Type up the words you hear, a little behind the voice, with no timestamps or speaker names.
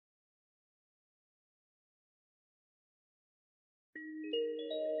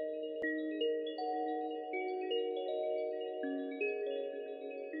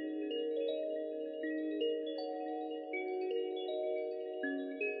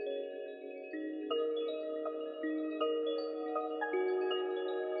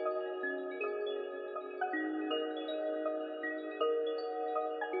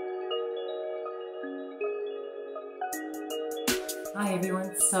Hi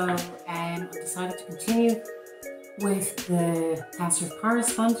everyone, so I decided to continue with the plaster of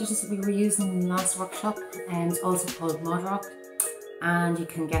Paris bandages that we were using in the last workshop, and it's also called modroc, and you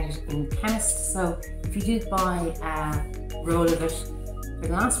can get it in the chemist. So if you did buy a roll of it for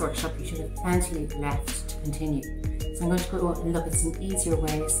the last workshop, you should have plenty left to continue. So I'm going to go and look at some easier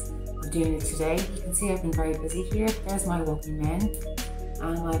ways of doing it today. You can see I've been very busy here. There's my walking men,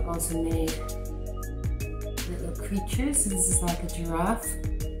 and I've also made little creatures. So this is like a giraffe.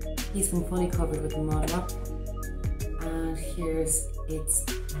 He's been fully covered with the modroc, and here's its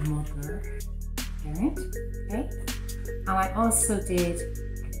mother parent. Okay, and I also did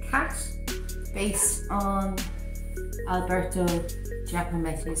a cat based on Alberto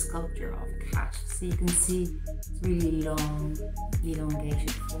Giacometti's sculpture of a cat. So you can see it's really long,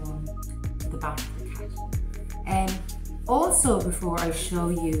 elongated form to the back of the cat. Also, before I show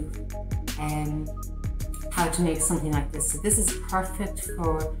you how to make something like this, so this is perfect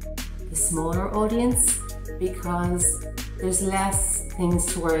for the smaller audience because there's less things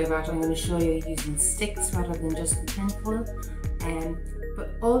to worry about. I'm going to show you using sticks rather than just the tinfoil.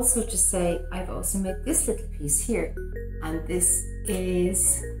 But also to say, I've also made this little piece here, and this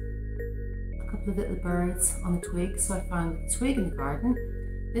is a couple of little birds on a twig. So I found a twig in the garden,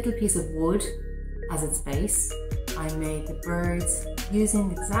 little piece of wood as its base. I made the birds using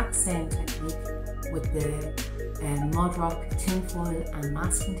the exact same technique with the modroc, tinfoil and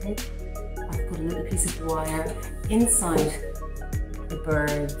masking tape. I've put a little piece of wire inside the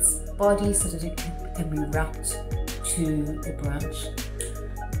bird's body so that it can be wrapped to the branch.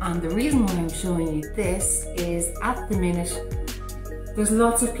 And the reason why I'm showing you this is at the minute there's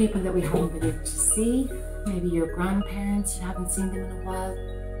lots of people that we haven't been able to see. Maybe your grandparents, you haven't seen them in a while,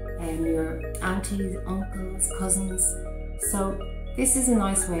 and your aunties, uncles, cousins. So this is a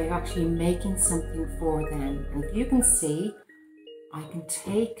nice way of actually making something for them. And if you can see, I've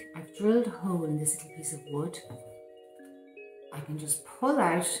drilled a hole in this little piece of wood. I can just pull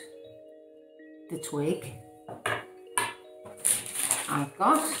out the twig. I've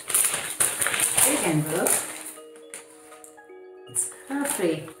got a big envelope. It's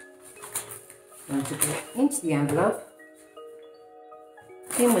carefully going to go into the envelope,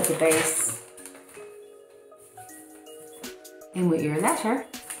 in with the base, in with your letter.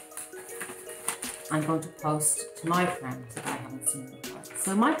 I'm going to post to my friends that I haven't seen before.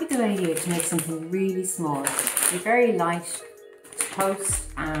 So it might be a good idea to make something really small. Be very light to post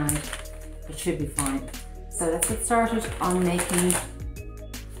and it should be fine. So let's get started on making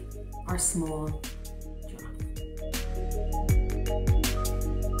our small giraffe.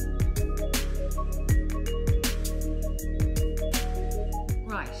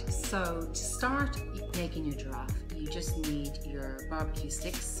 Right, so to start making your giraffe, you just need your barbecue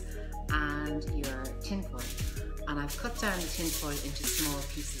sticks and your tinfoil. And I've cut down the tinfoil into small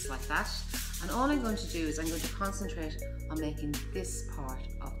pieces like that. And all I'm going to do is I'm going to concentrate on making this part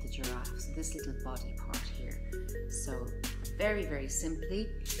of the giraffe, so this little body part here. So very, very simply,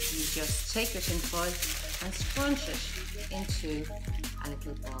 you just take your tinfoil and scrunch it into a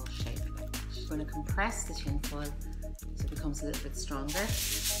little ball shape like that. You're going to compress the tinfoil so it becomes a little bit stronger,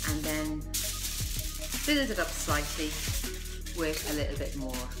 and then build it up slightly with a little bit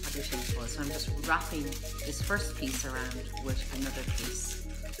more of your tinfoil. So I'm just wrapping this first piece around with another piece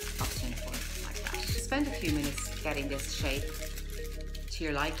of tinfoil like that. Spend a few minutes getting this shape to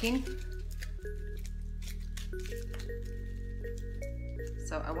your liking.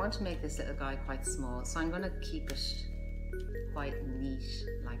 So I want to make this little guy quite small, so I'm going to keep it quite neat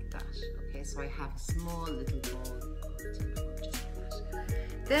like that. Okay, so I have a small little ball of tinfoil just like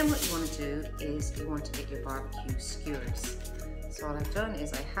that. Then what you want to do is you want to get your barbecue skewers. So what I've done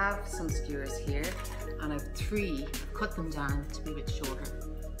is I have some skewers here, and I've three. I've cut them down to be a bit shorter.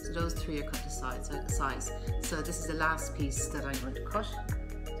 So those three are cut to size. So this is the last piece that I'm going to cut.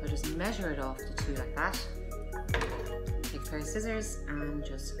 So I just measure it off to two like that. Take a pair of scissors and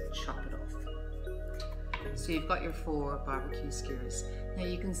just chop it off. So you've got your 4 barbecue skewers. Now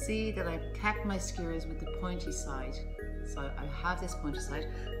you can see that I've kept my skewers with the pointy side. So I have this pointy side.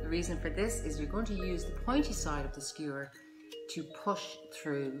 The reason for this is you're going to use the pointy side of the skewer to push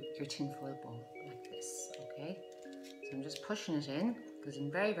through your tinfoil ball like this, okay? So I'm just pushing it in, goes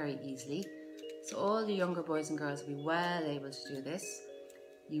in very, very easily. So all the younger boys and girls will be well able to do this.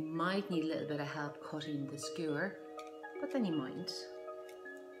 You might need a little bit of help cutting the skewer, but then you mightn't.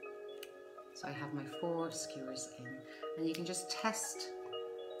 So I have my 4 skewers in, and you can just test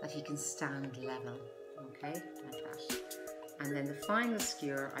that he can stand level, okay, like that. And then the final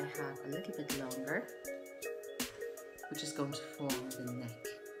skewer I have a little bit longer, which is going to form the neck.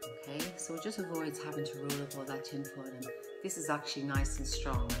 Okay, so it just avoids having to roll up all that tinfoil and this is actually nice and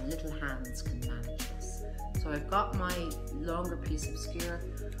strong and little hands can manage this. So I've got my longer piece of skewer.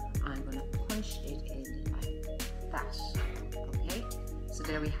 I'm going to punch it in like that. Okay, so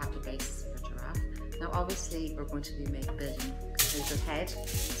there we have the basis of a giraffe. Now obviously we're going to be building a little head.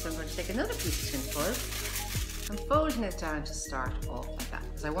 So I'm going to take another piece of tinfoil. I'm folding it down to start off like that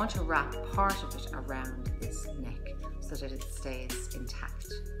because I want to wrap part of it around this neck so that it stays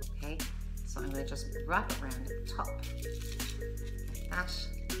intact. Okay, so I'm going to just wrap it around at the top like that,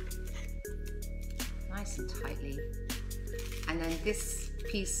 nice and tightly. And then this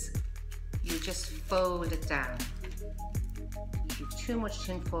piece, you just fold it down. If you have too much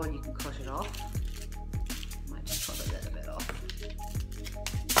tinfoil, you can cut it off. I might just cut a little bit off.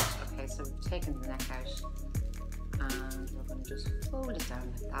 Okay, so we've taken the neck out and we're going to just fold it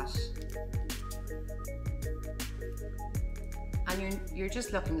down like that. And you're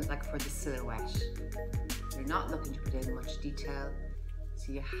just looking like for the silhouette. You're not looking to put in much detail,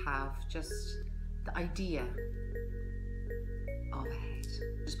 so you have just the idea of a head.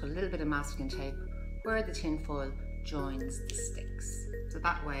 Just put a little bit of masking tape where the tinfoil joins the sticks. So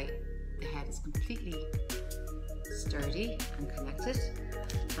that way the head is completely sturdy and connected.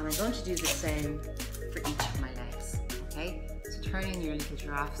 And I'm going to do the same for each of my legs. Okay, so turning your little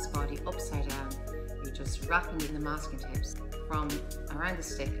giraffe's body upside down, you're just wrapping in the masking tapes from around the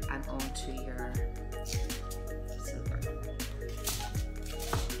stick and onto your silver.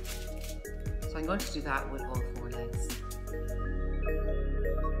 So I'm going to do that with all 4 legs.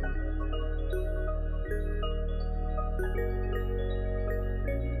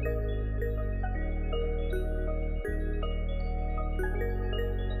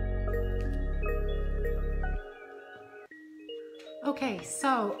 Okay,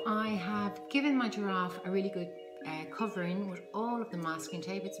 so I have given my giraffe a really good covering with all of the masking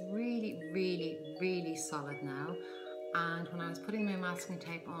tape. It's really solid now, and when I was putting my masking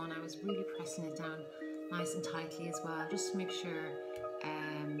tape on, I was really pressing it down nice and tightly as well, just to make sure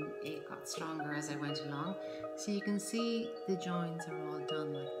it got stronger as I went along. So you can see the joins are all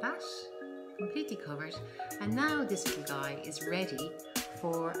done like that, completely covered, and now this little guy is ready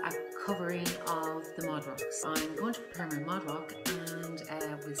for a covering of the modroc. I'm going to prepare my modroc and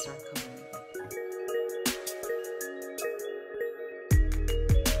we'll start covering it.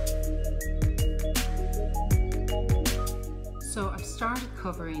 So I've started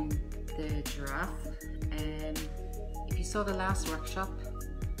covering the giraffe. If you saw the last workshop,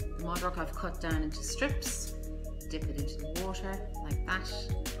 the modroc I've cut down into strips, dip it into the water like that,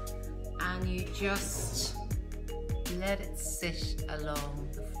 and you just let it sit along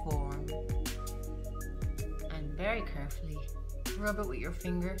the form and very carefully rub it with your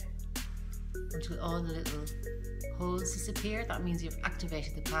finger until all the little holes disappear. That means you've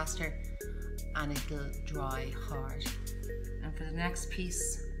activated the plaster and it'll dry hard. And for the next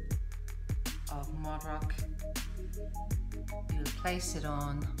piece of modroc, you'll place it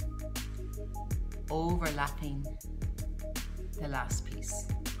on overlapping the last piece.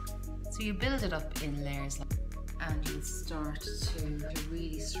 So you build it up in layers and you'll start to get a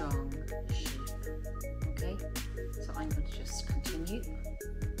really strong shape. Okay, so I'm going to just continue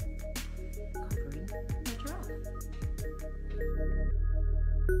covering my giraffe.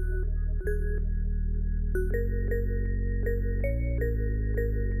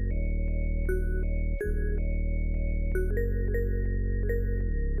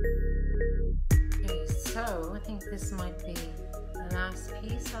 Okay, so I think this might be the last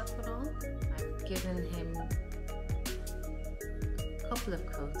piece I'll put on. I've given him a couple of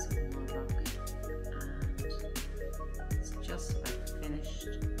coats of modroc and it's just about finished.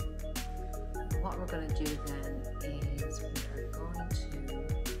 What we're going to do then is we are going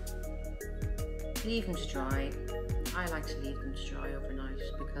to leave them to dry. I like to leave them to dry overnight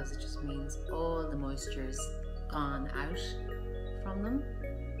because it just means all the moisture's gone out from them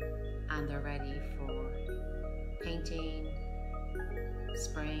and they're ready for painting,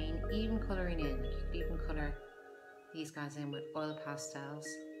 spraying, even colouring in. You could even colour these guys in with oil pastels.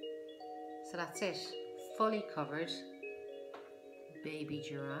 So that's it, fully covered baby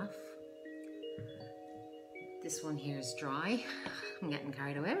giraffe. This one here is dry. I'm getting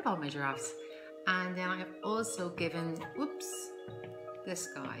carried away with all my giraffes. And then I have also given, this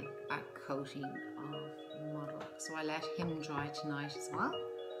guy a coating of modroc. So I let him dry tonight as well,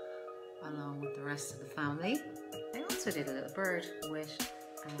 along with the rest of the family. I also did a little bird with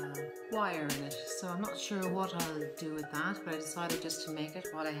wire in it, so I'm not sure what I'll do with that, but I decided just to make it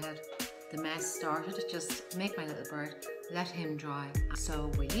while I had the mess started, just make my little bird, let him dry.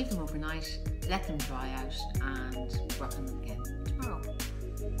 So we leave them overnight, let them dry out and work on them again tomorrow.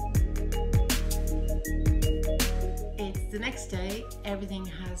 It's the next day. Everything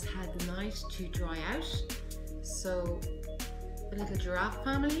has had the night to dry out. So the little giraffe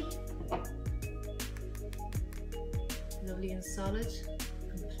family, lovely and solid,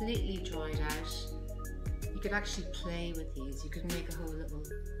 completely dried out. You could actually play with these. You could make a whole little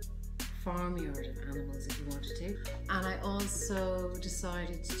farmyard of animals if you wanted to. And I also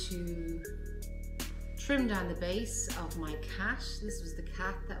decided to trim down the base of my cat. This was the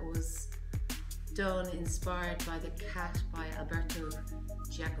cat that was done, inspired by the cat by Alberto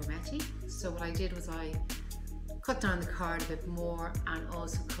Giacometti. So what I did was I cut down the card a bit more and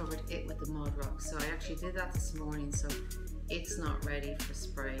also covered it with the modroc. So I actually did that this morning, so it's not ready for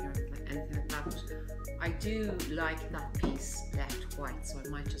spraying or anything like that. But I do like that piece left white, so I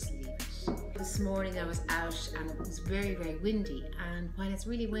might just leave it. This morning I was out and it was very, very windy, and when it's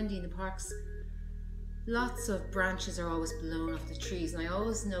really windy in the parks, lots of branches are always blown off the trees, and I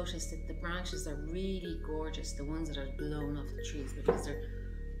always notice that the branches are really gorgeous, the ones that are blown off the trees, because they're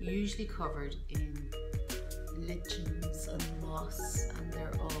usually covered in lichens and moss, and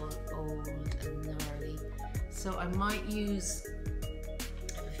they're all old and gnarly. So I might use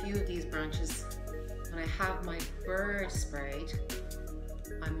a few of these branches when I have my bird sprayed.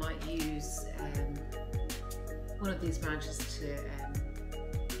 I might use one of these branches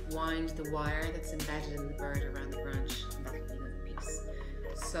to wind the wire that's embedded in the bird around the branch, and that'll be another piece.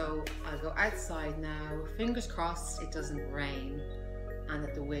 So I'll go outside now, fingers crossed it doesn't rain and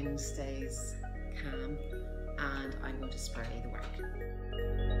that the wind stays calm, and I'm going to spray the work.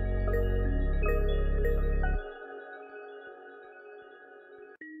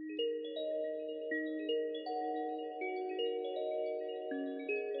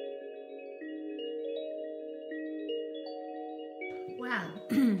 Well,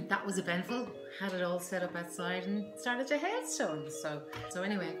 that was eventful. Had it all set up outside and started to hailstone. So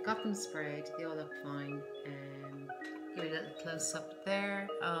anyway, got them sprayed. They all look fine. Give you a little close up there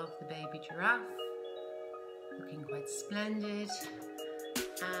of the baby giraffe, looking quite splendid.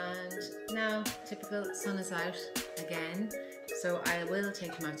 And now, typical, sun is out again. So I will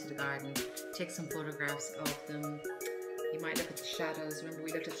take them out to the garden, take some photographs of them. You might look at the shadows. Remember,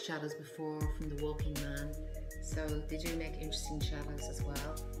 we looked at the shadows before from the walking man. So they do make interesting shadows as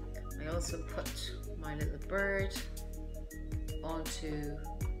well. I also put my little bird onto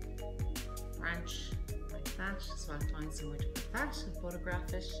a branch like that. So I'll find somewhere to put that and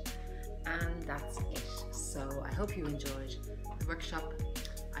photograph it. And that's it. So I hope you enjoyed the workshop.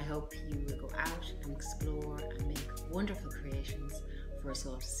 I hope you will go out and explore and make wonderful creations for us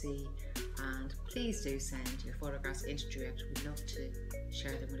all to see. And please do send your photographs into direct. We'd love to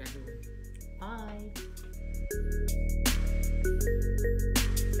share them with everyone. Bye.